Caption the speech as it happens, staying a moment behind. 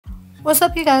What's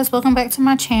up, you guys? Welcome back to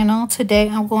my channel. Today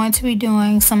I'm going to be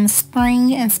doing some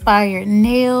spring inspired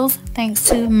nails thanks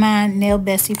to my nail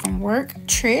bestie from work,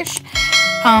 Trish.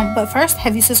 But first,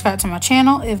 have you subscribed to my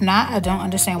channel? If not, I don't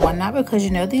understand why not, because you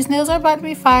know these nails are about to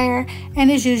be fire, and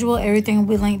as usual everything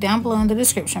will be linked down below in the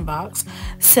description box.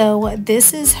 So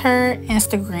this is her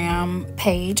Instagram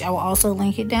page. I will also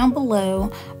link it down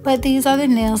below, but these are the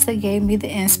nails that gave me the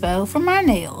inspo for my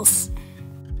nails.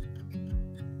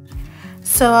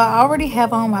 So I already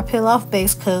have on my peel off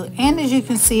base coat, and as you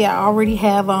can see I already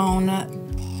have on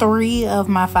 3 of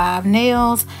my 5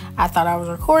 nails. I thought I was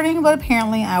recording, but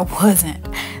apparently I wasn't.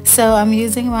 So I'm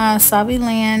using my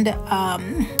Land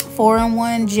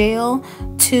 4-in-1 gel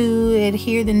to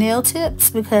adhere the nail tips,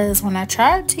 because when I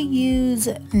tried to use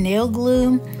nail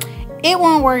glue, it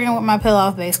wasn't working with my peel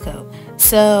off base coat.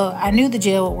 So I knew the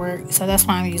gel would work, so that's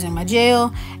why I'm using my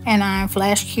gel, and I'm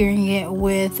flash curing it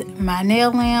with my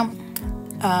nail lamp.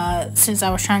 Since I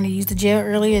was trying to use the gel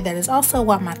earlier, that is also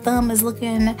why my thumb is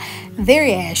looking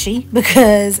very ashy,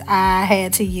 because I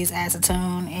had to use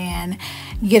acetone and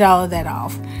get all of that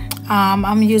off.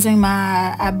 I'm using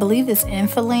my, I believe it's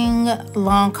Infiling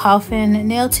long coffin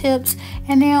nail tips,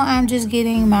 and now I'm just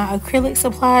getting my acrylic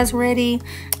supplies ready.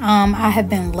 I have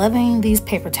been loving these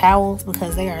paper towels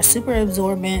because they are super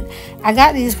absorbent. I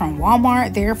got these from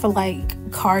Walmart. They're for like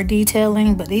car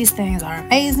detailing, but these things are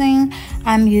amazing.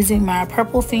 I'm using my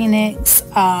Purple Phoenix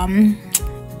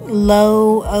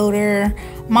low odor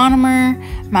monomer,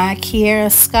 my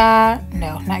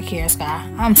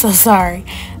I'm so sorry,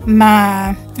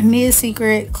 my Mia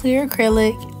Secret clear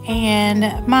acrylic,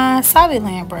 and my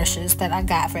Land brushes that I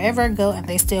got forever ago, and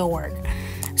they still work.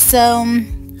 So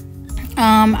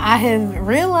I have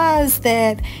realized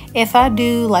that if I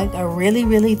do like a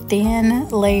really thin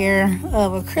layer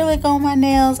of acrylic on my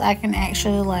nails, I can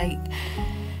actually like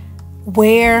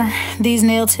wear these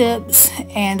nail tips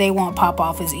and they won't pop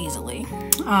off as easily.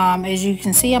 As you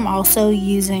can see, I'm also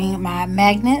using my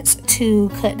magnets to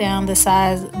cut down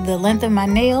the length of my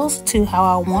nails to how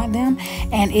I want them,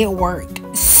 and it worked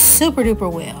super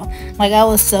duper well. Like, I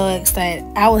was so excited.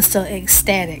 I was so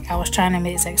ecstatic. I was trying to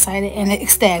mix excited and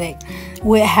ecstatic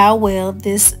with how well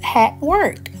this hat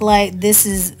worked. Like, this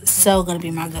is so gonna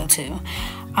be my go-to.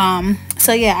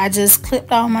 So yeah, I just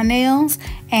clipped all my nails,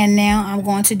 and now I'm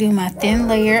going to do my thin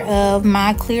layer of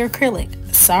my clear acrylic.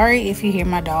 Sorry if you hear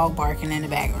my dog barking in the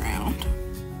background.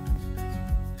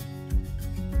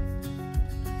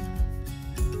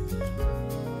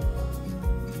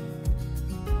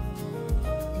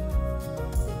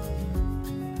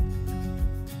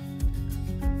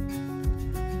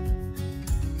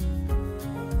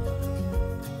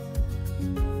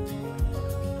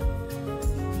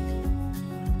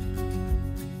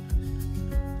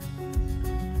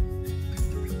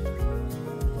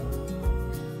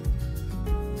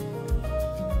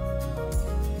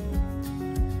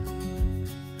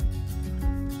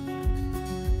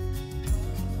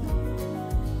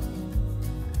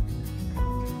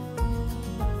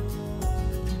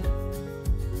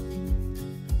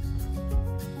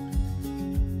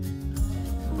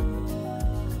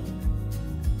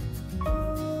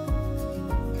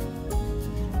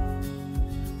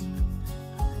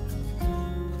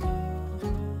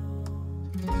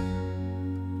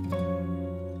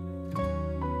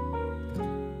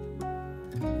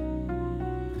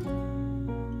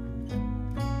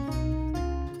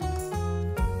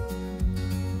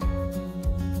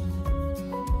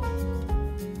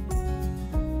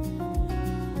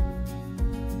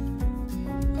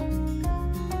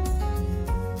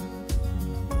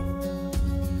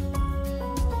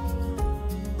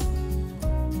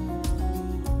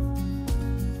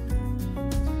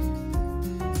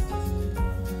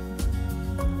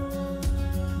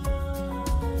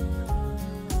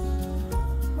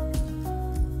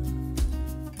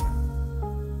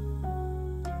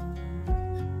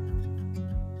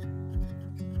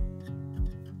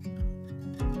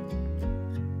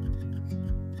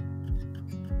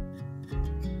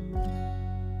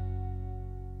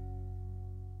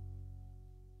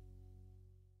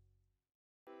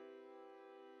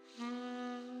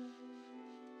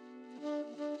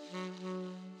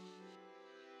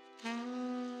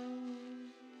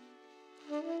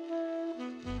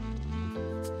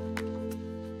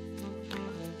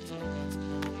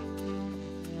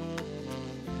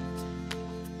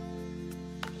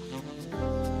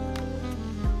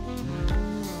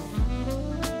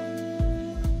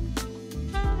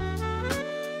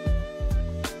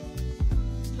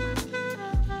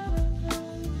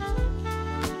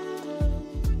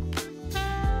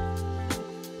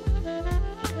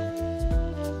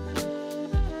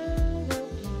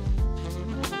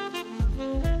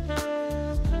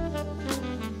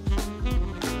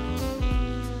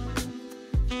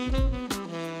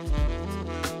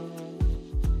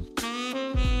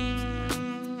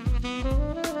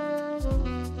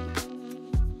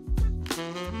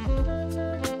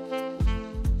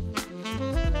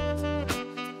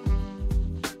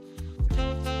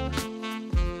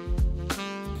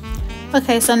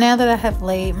 Okay, so now that I have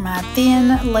laid my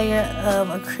thin layer of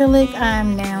acrylic,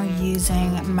 I'm now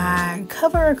using my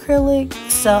cover acrylic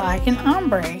so I can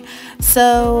ombre.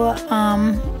 So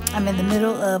I'm in the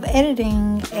middle of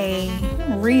editing a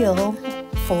reel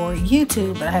for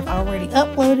YouTube, but I have already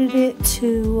uploaded it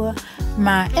to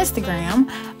my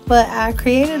Instagram. But I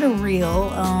created a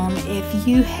reel. If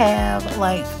you have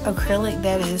like acrylic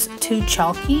that is too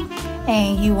chalky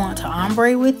and you want to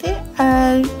ombre with it,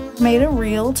 I made a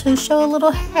reel to show a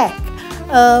little hack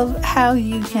of how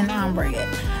you can ombre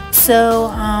it. So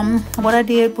what I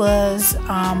did was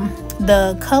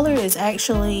the color is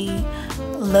actually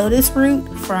Lotus Root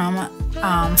from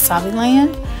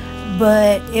Saviland,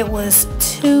 but it was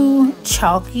too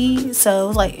chalky, so it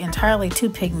was like entirely too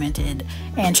pigmented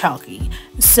and chalky.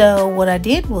 So what I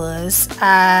did was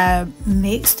I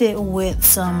mixed it with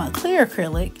some clear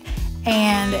acrylic,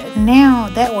 and now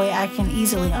that way I can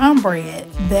easily ombre it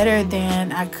better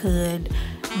than I could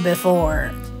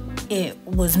before it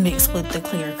was mixed with the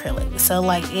clear acrylic. So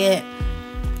like it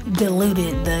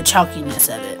diluted the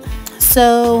chalkiness of it.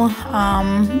 So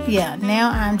yeah,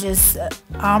 now I'm just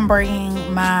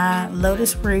ombreing my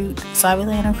Lotus Root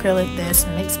Saviland acrylic that's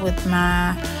mixed with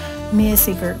my Mia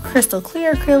Secret Crystal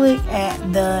Clear acrylic at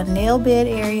the nail bed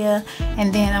area,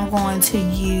 and then I'm going to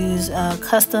use a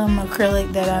custom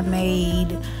acrylic that I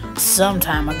made some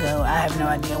time ago. I have no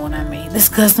idea when I made this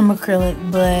custom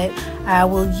acrylic, but I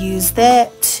will use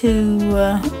that to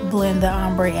blend the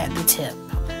ombre at the tip.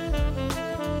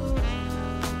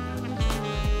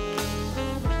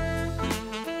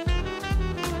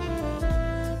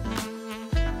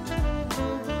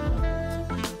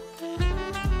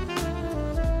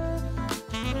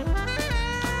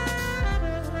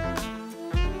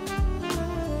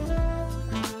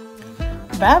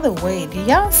 By the way, do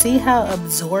y'all see how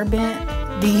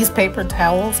absorbent these paper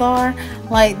towels are?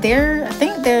 Like I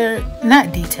think they're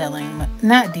not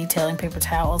detailing paper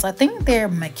towels. I think they're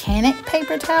mechanic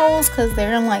paper towels because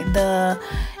they're in like the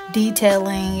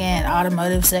detailing and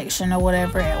automotive section or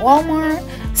whatever at Walmart.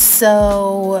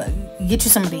 So get you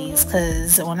some of these,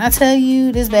 because when I tell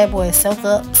you this bad boy soak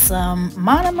up some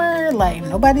monomer like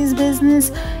nobody's business,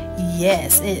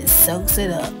 yes, it soaks it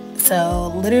up.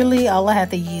 So literally all I have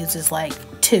to use is like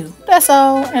 2. That's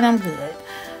all, and I'm good.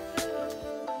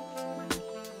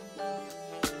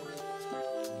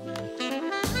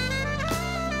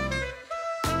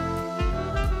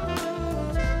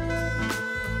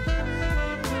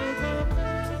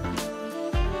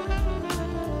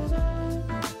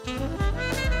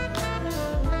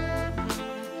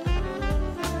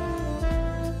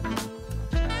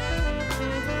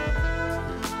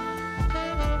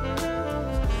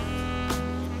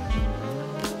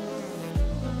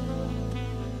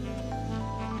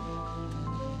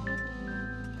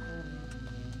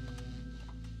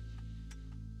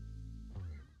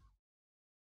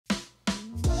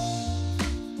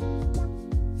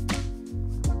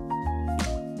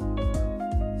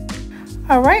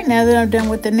 Alright, now that I'm done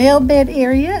with the nail bed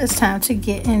area, it's time to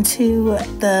get into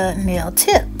the nail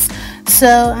tips.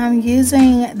 So I'm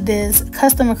using this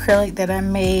custom acrylic that I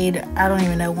made. I don't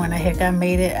even know when the heck I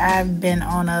made it. I've been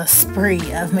on a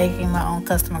spree of making my own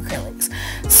custom acrylics.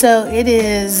 So it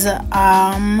is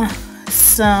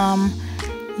some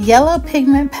yellow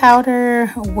pigment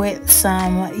powder with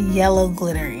some yellow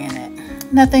glitter in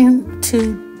it. Nothing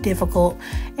too difficult,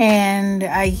 and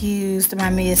I used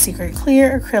my Mia Secret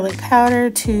Clear acrylic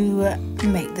powder to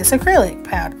make this acrylic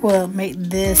powder, well, make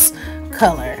this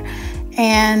color.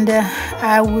 And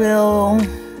I will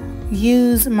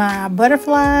use my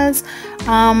butterflies.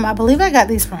 I believe I got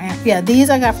these from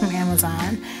these I got from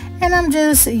Amazon, and I'm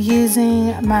just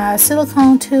using my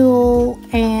silicone tool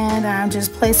and I'm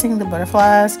just placing the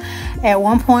butterflies. At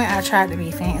one point I tried to be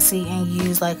fancy and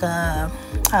use like a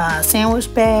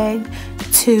sandwich bag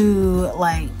to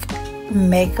like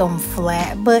make them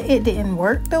flat, but it didn't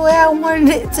work the way I wanted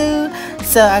it to,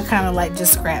 so I kind of like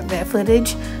just scrapped that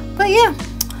footage. But yeah,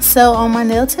 so on my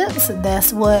nail tips,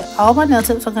 that's what all my nail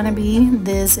tips are going to be,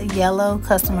 this yellow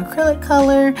custom acrylic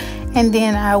color, and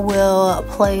then I will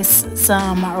place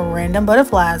some random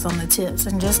butterflies on the tips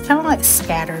and just kind of like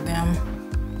scatter them.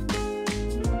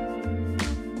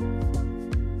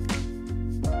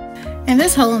 And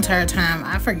this whole entire time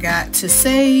I forgot to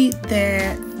say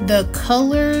that the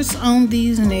colors on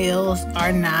these nails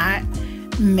are not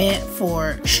meant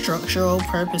for structural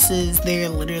purposes. They're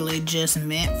literally just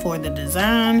meant for the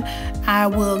design. I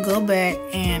will go back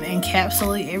and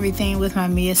encapsulate everything with my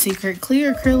Mia Secret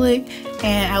clear acrylic,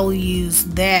 and I will use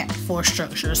that for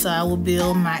structure. So I will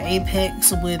build my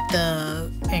apex with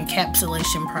the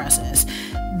encapsulation process.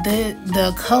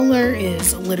 The color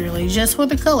is literally just for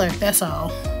the color, that's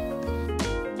all.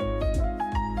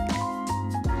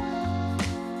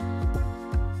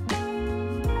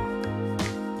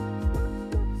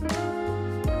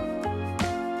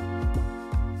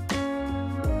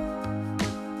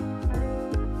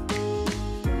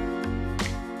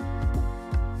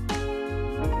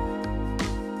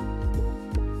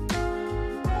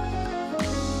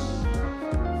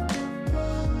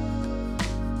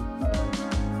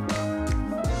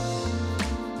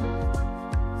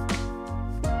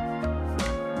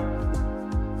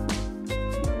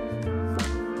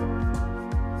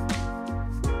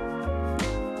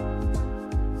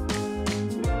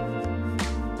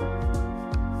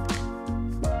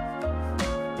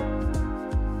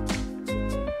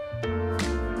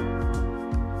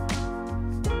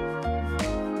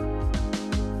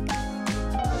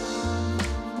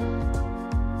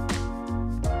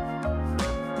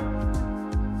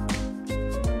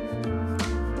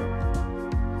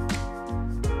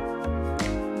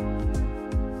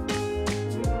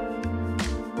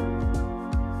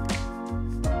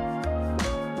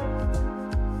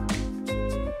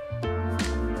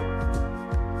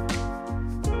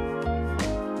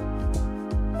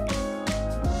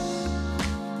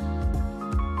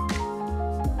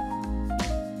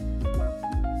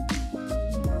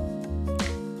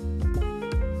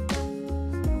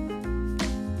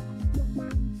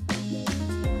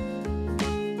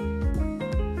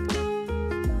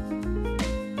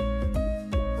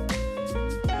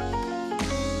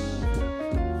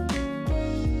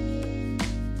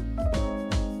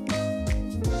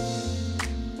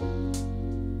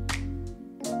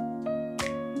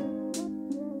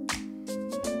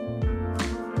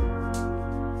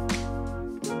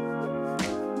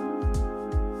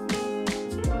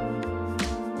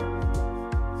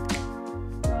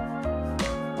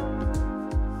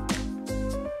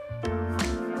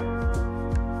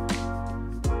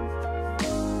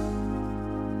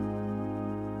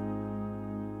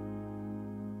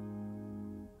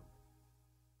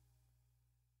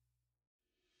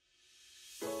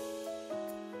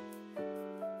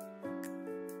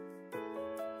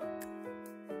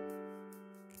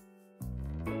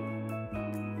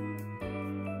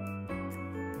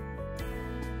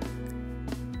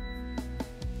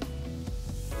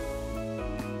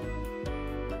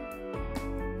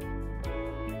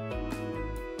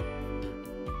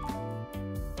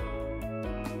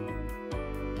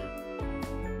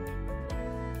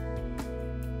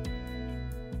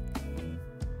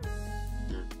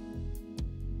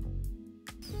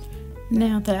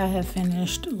 Now that I have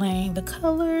finished laying the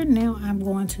color, now I'm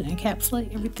going to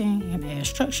encapsulate everything and add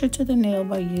structure to the nail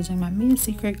by using my Mia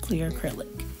Secret clear acrylic.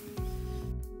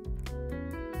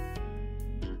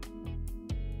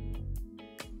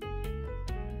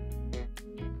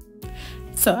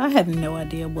 So I had no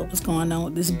idea what was going on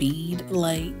with this bead.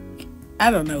 Like, I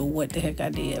don't know what the heck I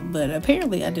did, but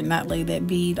apparently I did not lay that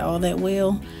bead all that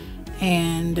well.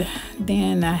 And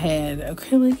then I had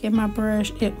acrylic in my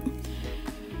brush.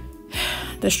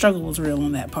 The struggle was real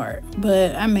on that part,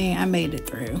 but I mean, I made it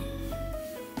through.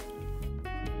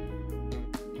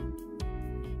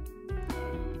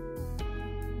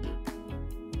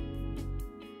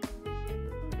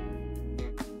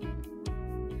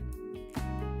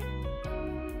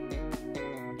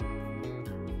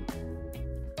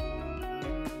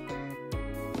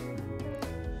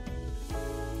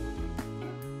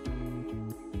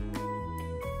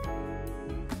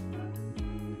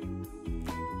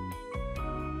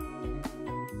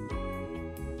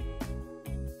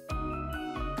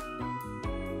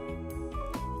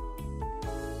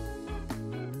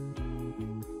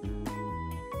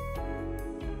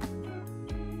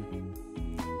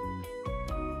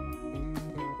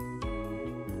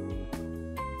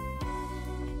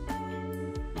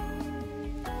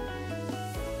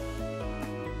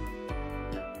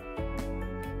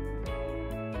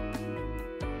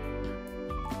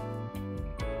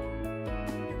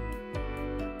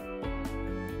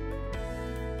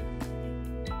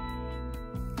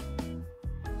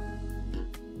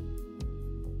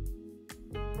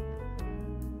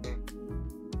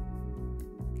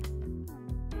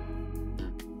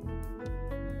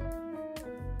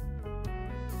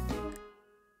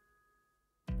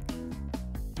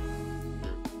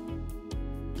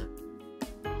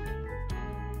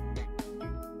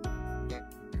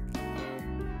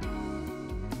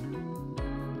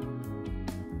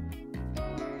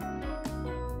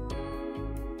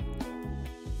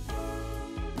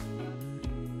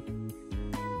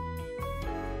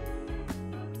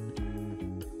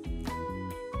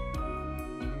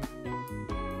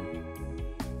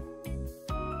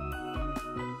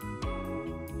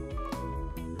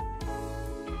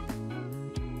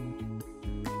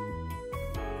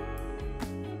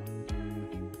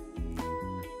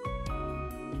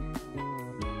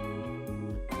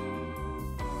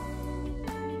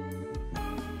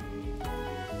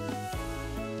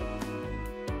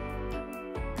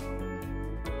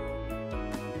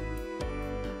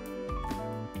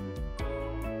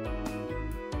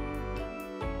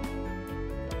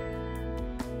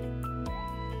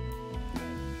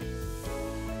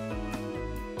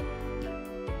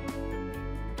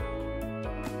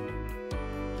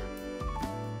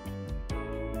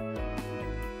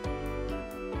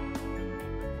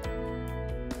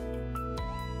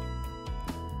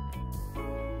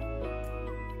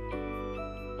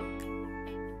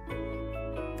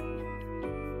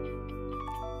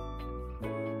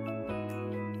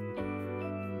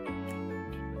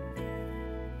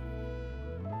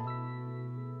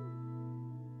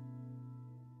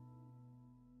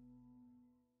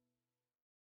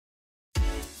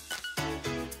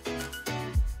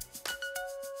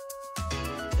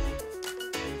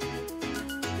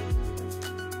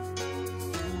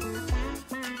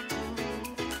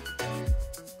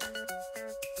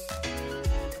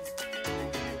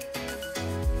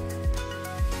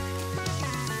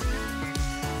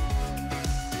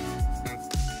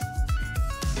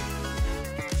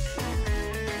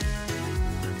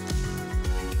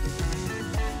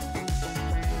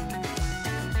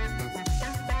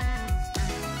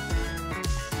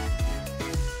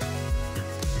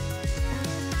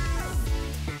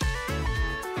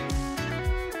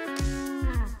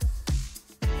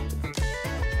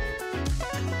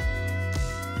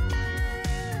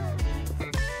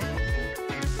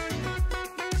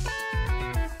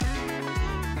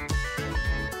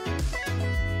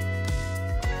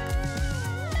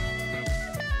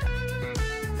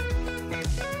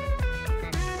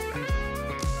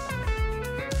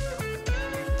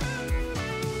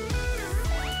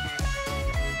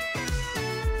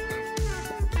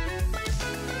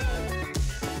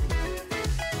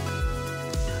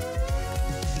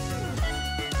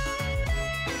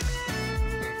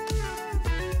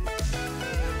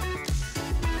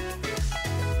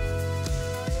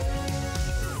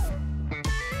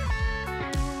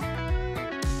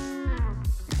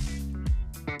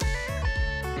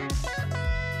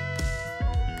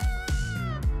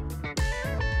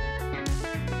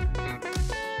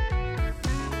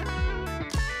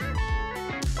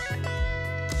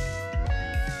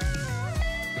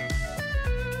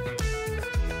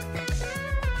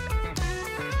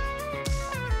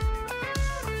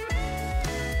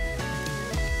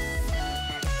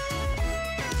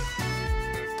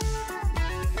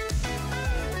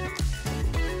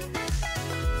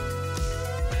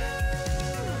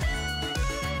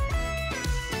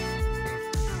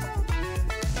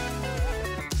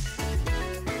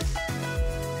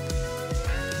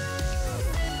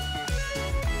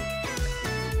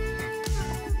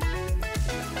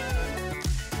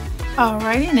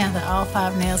 Alrighty, now that all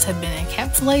 5 nails have been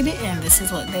encapsulated, and this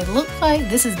is what they look like.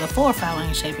 This is before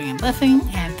filing, shaping, and buffing,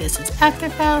 and this is after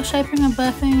file, shaping, and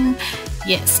buffing.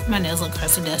 Yes, my nails look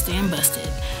crusty, dusty, and busted.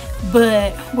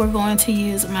 But we're going to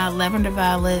use my Lavender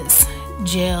Violets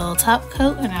gel top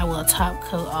coat, and I will top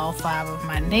coat all 5 of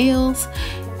my nails.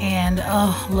 And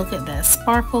oh, look at that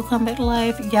sparkle come back to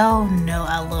life. Y'all know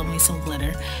I love me some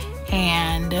glitter,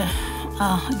 and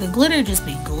the glitter just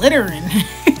be glittering.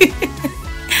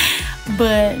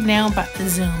 But now I'm about to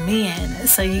zoom in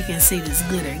so you can see this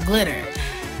glitter.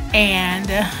 And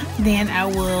then I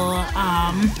will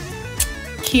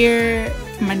cure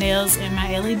my nails in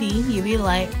my LED UV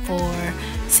light for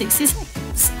 60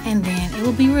 seconds, and then it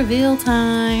will be reveal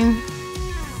time.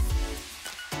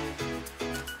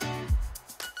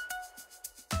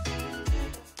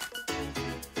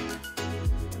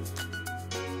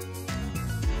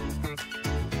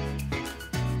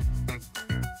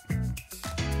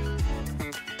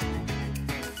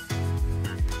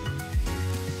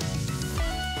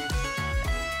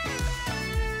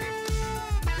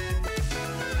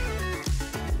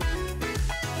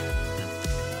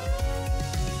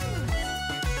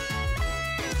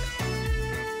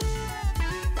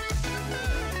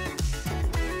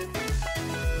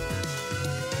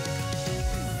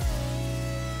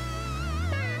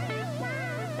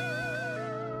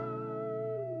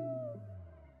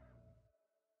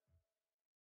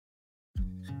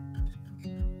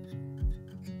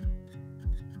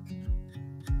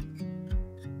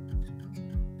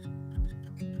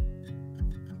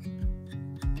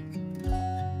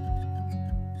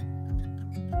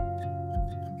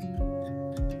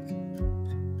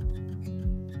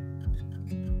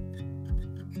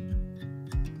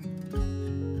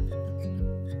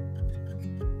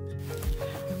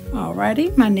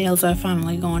 Alrighty, my nails are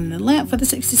finally going in the lamp for the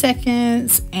 60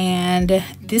 seconds, and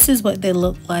this is what they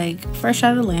look like fresh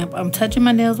out of the lamp. I'm touching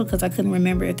my nails because I couldn't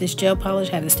remember if this gel polish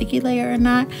had a sticky layer or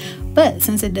not, but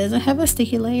since it doesn't have a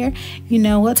sticky layer, you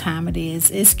know what time it is.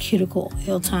 It's cuticle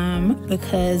oil time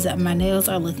because my nails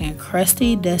are looking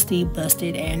crusty, dusty,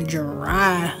 busted, and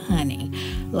dry, honey.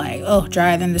 Like, oh,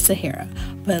 drier than the Sahara.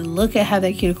 But look at how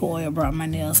that cuticle oil brought my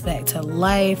nails back to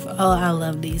life. Oh, I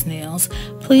love these nails.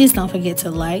 Please don't forget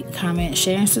to like, comment,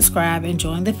 share, and subscribe, and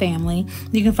join the family.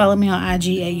 You can follow me on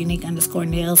IG at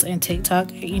unique_nails and TikTok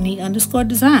at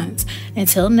unique_designs.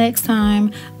 Until next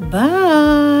time,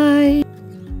 bye.